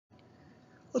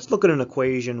Let's look at an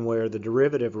equation where the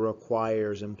derivative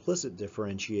requires implicit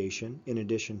differentiation in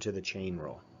addition to the chain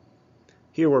rule.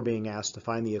 Here we're being asked to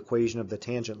find the equation of the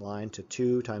tangent line to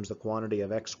 2 times the quantity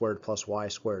of x squared plus y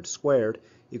squared squared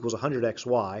equals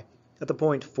 100xy at the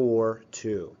point 4,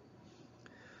 2.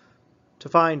 To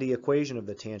find the equation of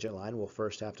the tangent line, we'll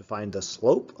first have to find the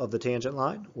slope of the tangent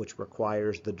line, which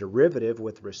requires the derivative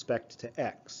with respect to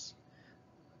x.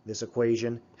 This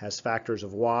equation has factors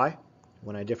of y.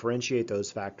 When I differentiate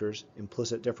those factors,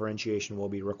 implicit differentiation will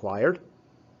be required.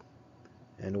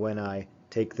 And when I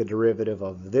take the derivative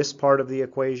of this part of the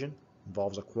equation,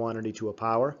 involves a quantity to a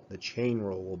power, the chain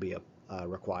rule will be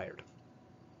required.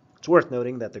 It's worth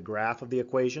noting that the graph of the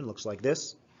equation looks like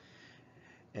this,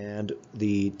 and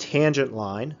the tangent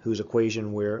line, whose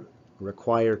equation we're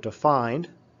required to find,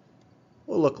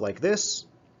 will look like this.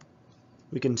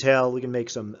 We can make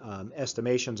some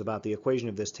estimations about the equation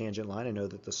of this tangent line. I know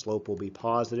that the slope will be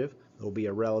positive. It will be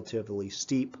a relatively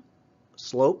steep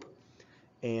slope,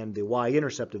 and the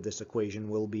y-intercept of this equation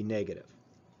will be negative.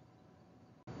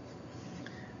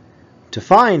 To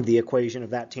find the equation of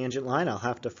that tangent line, I'll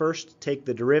have to first take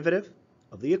the derivative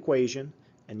of the equation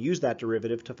and use that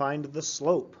derivative to find the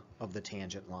slope of the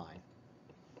tangent line.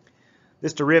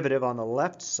 This derivative on the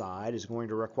left side is going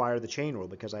to require the chain rule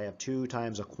because I have 2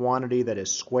 times a quantity that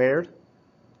is squared.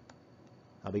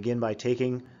 I'll begin by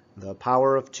taking the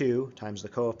power of 2 times the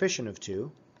coefficient of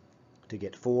 2 to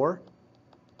get 4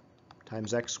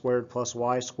 times x squared plus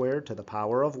y squared to the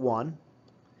power of 1,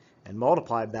 and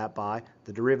multiply that by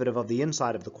the derivative of the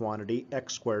inside of the quantity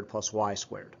x squared plus y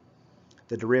squared.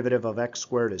 The derivative of x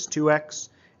squared is 2x,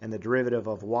 and the derivative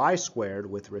of y squared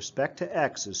with respect to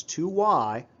x is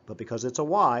 2y, but because it's a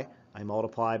y, I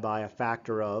multiply by a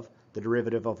factor of the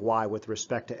derivative of y with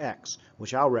respect to x,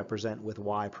 which I'll represent with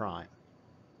y prime.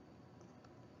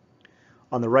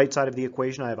 On the right side of the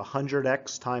equation, I have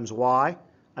 100x times y.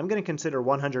 I'm going to consider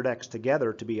 100x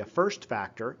together to be a first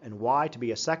factor and y to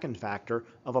be a second factor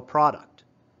of a product,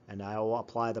 and I will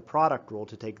apply the product rule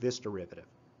to take this derivative.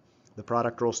 The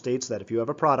product rule states that if you have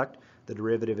a product, the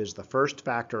derivative is the first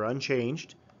factor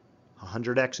unchanged,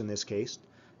 100x in this case,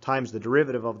 times the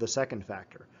derivative of the second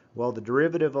factor. Well, the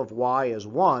derivative of y is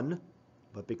 1,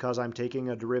 but because I'm taking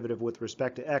a derivative with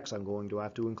respect to x, I'm going to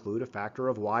have to include a factor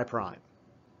of y prime.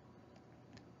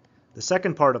 The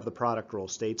second part of the product rule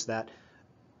states that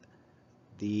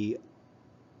the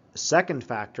second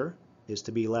factor is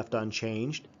to be left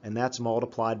unchanged, and that's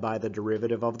multiplied by the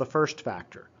derivative of the first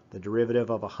factor. The derivative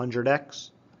of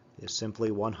 100x is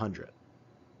simply 100.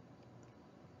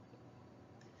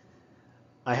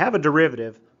 I have a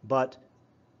derivative, but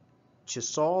to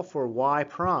solve for y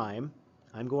prime,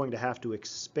 I'm going to have to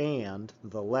expand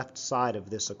the left side of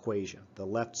this equation, the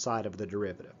left side of the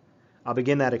derivative. I'll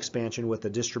begin that expansion with the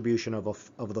distribution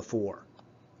of the 4.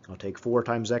 I'll take 4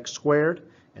 times x squared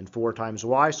and 4 times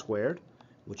y squared,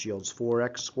 which yields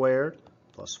 4x squared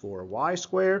plus 4y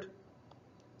squared.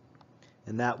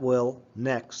 And that will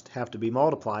next have to be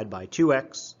multiplied by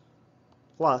 2x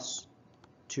plus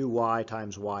 2y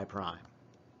times y prime.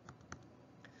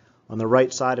 On the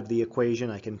right side of the equation,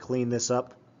 I can clean this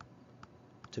up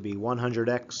to be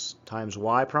 100x times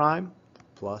y prime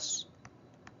plus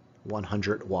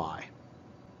 100y.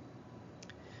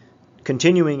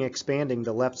 Continuing expanding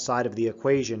the left side of the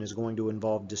equation is going to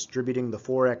involve distributing the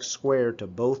 4x squared to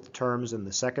both terms in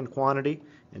the second quantity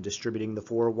and distributing the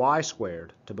 4y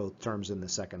squared to both terms in the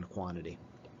second quantity.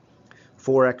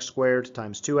 4x squared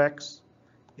times 2x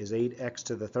is 8x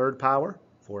to the third power.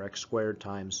 4x squared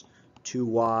times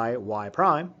 2y, y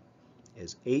prime,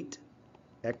 is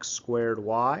 8x squared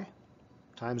y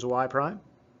times y prime.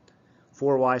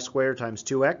 4y squared times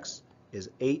 2x is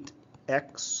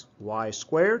 8x y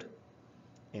squared.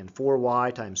 And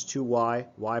 4y times 2y,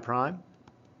 y prime,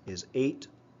 is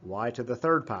 8y to the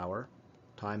third power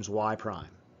times y prime.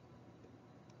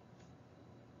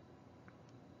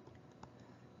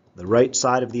 The right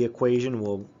side of the equation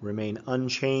will remain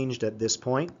unchanged at this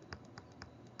point.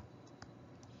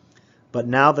 But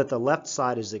now that the left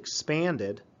side is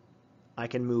expanded, I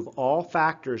can move all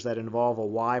factors that involve a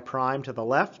y prime to the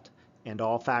left and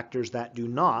all factors that do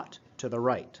not to the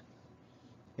right.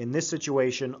 In this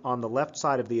situation, on the left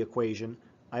side of the equation,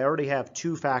 I already have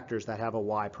 2 factors that have a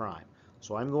y prime.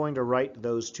 So I'm going to write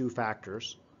those 2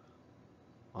 factors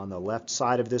on the left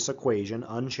side of this equation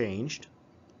unchanged.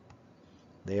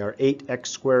 They are 8x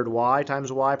squared y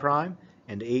times y prime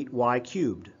and 8y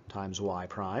cubed times y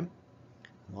prime.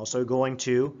 I'm also going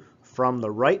to, from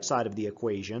the right side of the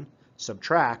equation,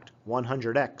 subtract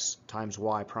 100x times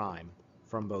y prime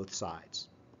from both sides.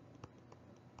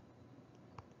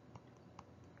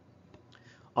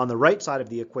 On the right side of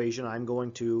the equation, I'm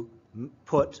going to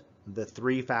put the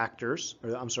three factors,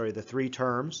 or I'm sorry, the three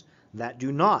terms that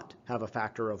do not have a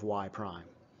factor of y prime.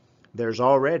 There's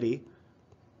already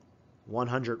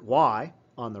 100y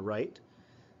on the right,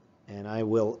 and I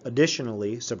will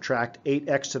additionally subtract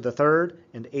 8x to the third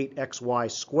and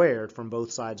 8xy squared from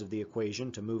both sides of the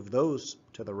equation to move those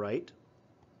to the right.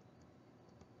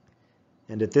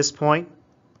 And at this point,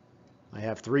 I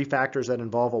have three factors that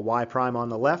involve a y prime on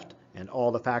the left and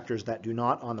all the factors that do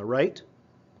not on the right.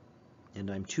 And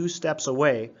I'm 2 steps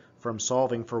away from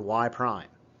solving for y prime.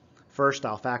 First,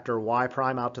 I'll factor y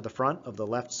prime out to the front of the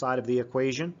left side of the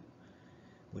equation,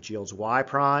 which yields y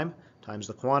prime times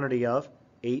the quantity of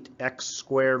 8x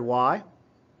squared y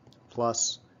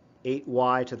plus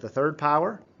 8y to the third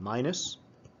power minus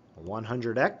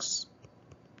 100x.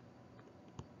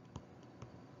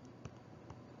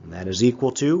 And that is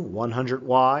equal to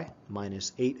 100y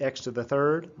minus 8x to the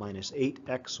third minus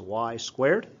 8xy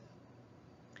squared.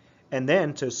 And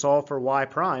then to solve for y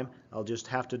prime, I'll just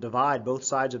have to divide both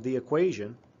sides of the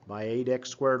equation by 8x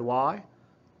squared y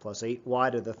plus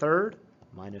 8y to the third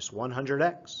minus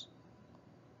 100x.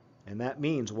 And that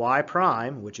means y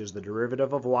prime, which is the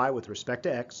derivative of y with respect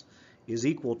to x, is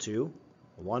equal to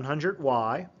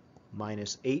 100y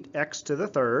minus 8x to the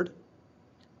third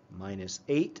minus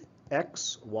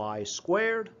 8xy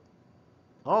squared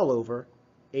all over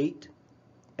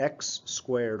 8x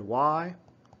squared y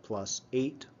plus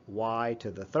 8y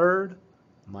to the third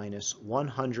minus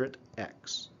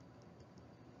 100x.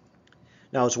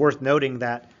 Now it's worth noting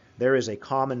that there is a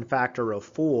common factor of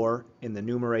 4 in the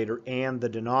numerator and the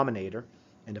denominator,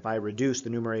 and if I reduce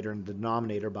the numerator and the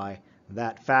denominator by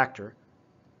that factor,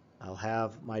 I'll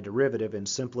have my derivative in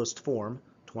simplest form,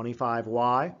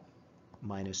 25y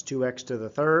minus 2x to the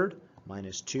third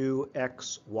minus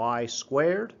 2xy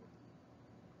squared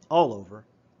all over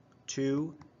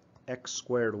 2x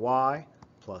squared y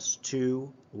plus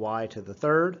 2y to the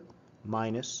third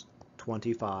minus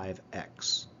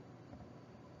 25x.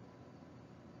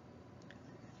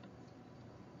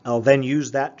 I'll then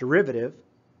use that derivative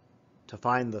to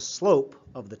find the slope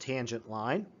of the tangent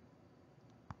line.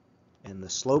 And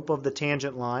the slope of the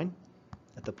tangent line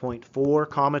at the point 4,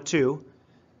 2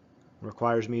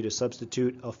 requires me to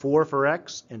substitute a 4 for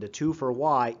x and a 2 for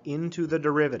y into the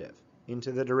derivative.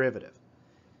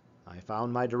 I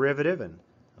found my derivative, and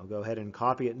I'll go ahead and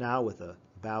copy it now with a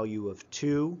value of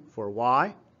 2 for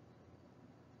y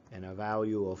and a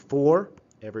value of 4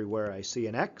 everywhere I see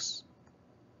an x.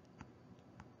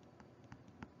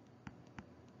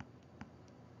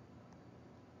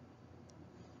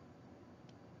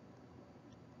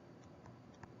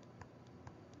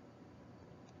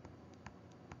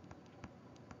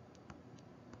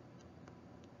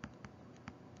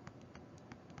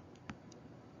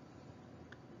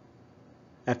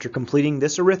 After completing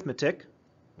this arithmetic,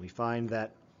 we find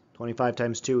that 25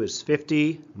 times 2 is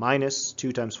 50, minus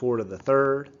 2 times 4 to the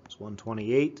third is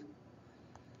 128,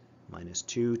 minus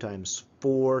 2 times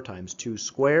 4 times 2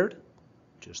 squared,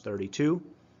 which is 32,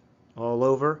 all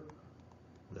over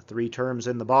the three terms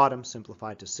in the bottom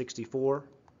simplify to 64,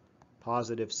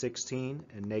 positive 16,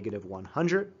 and negative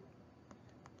 100,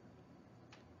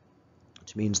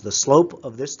 which means the slope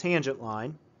of this tangent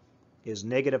line is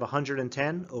negative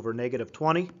 110 over negative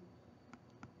 20,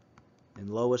 in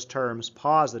lowest terms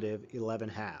positive 11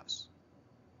 halves.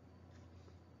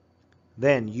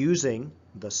 Then using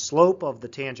the slope of the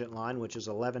tangent line, which is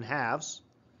 11 halves,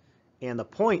 and the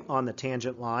point on the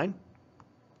tangent line,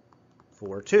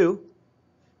 4, 2,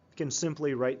 can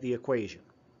simply write the equation.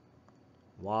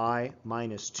 Y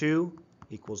minus 2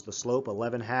 equals the slope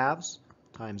 11 halves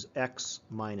times x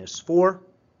minus 4.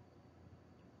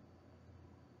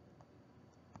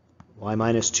 Y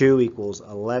minus 2 equals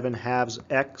 11 halves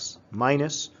x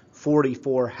minus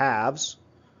 44 halves,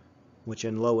 which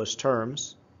in lowest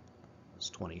terms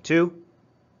is 22.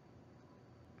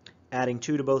 Adding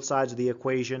 2 to both sides of the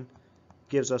equation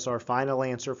gives us our final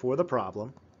answer for the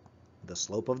problem, the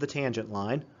slope of the tangent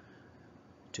line,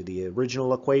 to the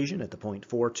original equation at the point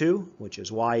 4, 2, which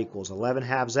is y equals 11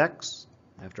 halves x,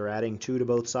 after adding 2 to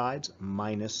both sides,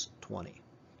 minus 20.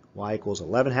 Y equals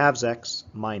 11 halves x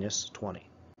minus 20.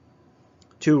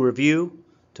 To review,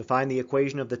 to find the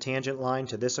equation of the tangent line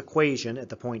to this equation at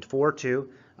the point 4, 2,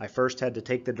 I first had to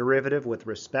take the derivative with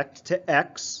respect to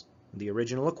x, the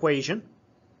original equation,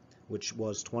 which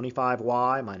was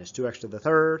 25y minus 2x to the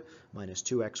third minus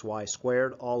 2xy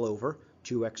squared all over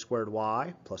 2x squared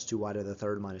y plus 2y to the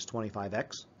third minus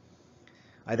 25x.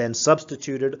 I then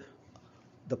substituted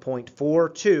the point 4,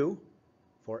 2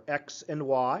 for x and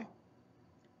y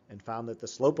and found that the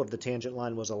slope of the tangent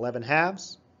line was 11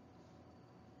 halves.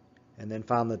 and then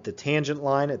found that the tangent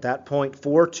line at that point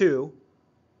 4, 2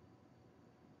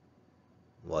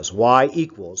 was y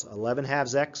equals 11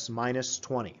 halves x minus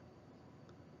 20.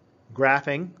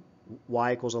 Graphing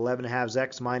y equals 11 halves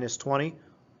x minus 20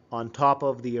 on top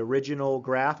of the original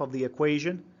graph of the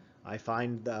equation, I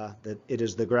find that it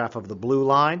is the graph of the blue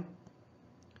line.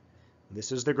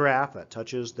 This is the graph that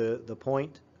touches the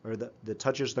point, or that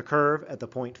touches the curve at the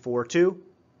point 4, 2.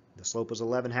 The slope is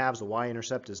 11 halves. The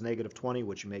y-intercept is negative 20,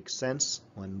 which makes sense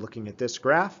when looking at this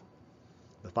graph.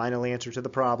 The final answer to the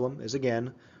problem is,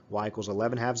 again, y equals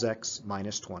 11 halves x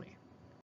minus 20.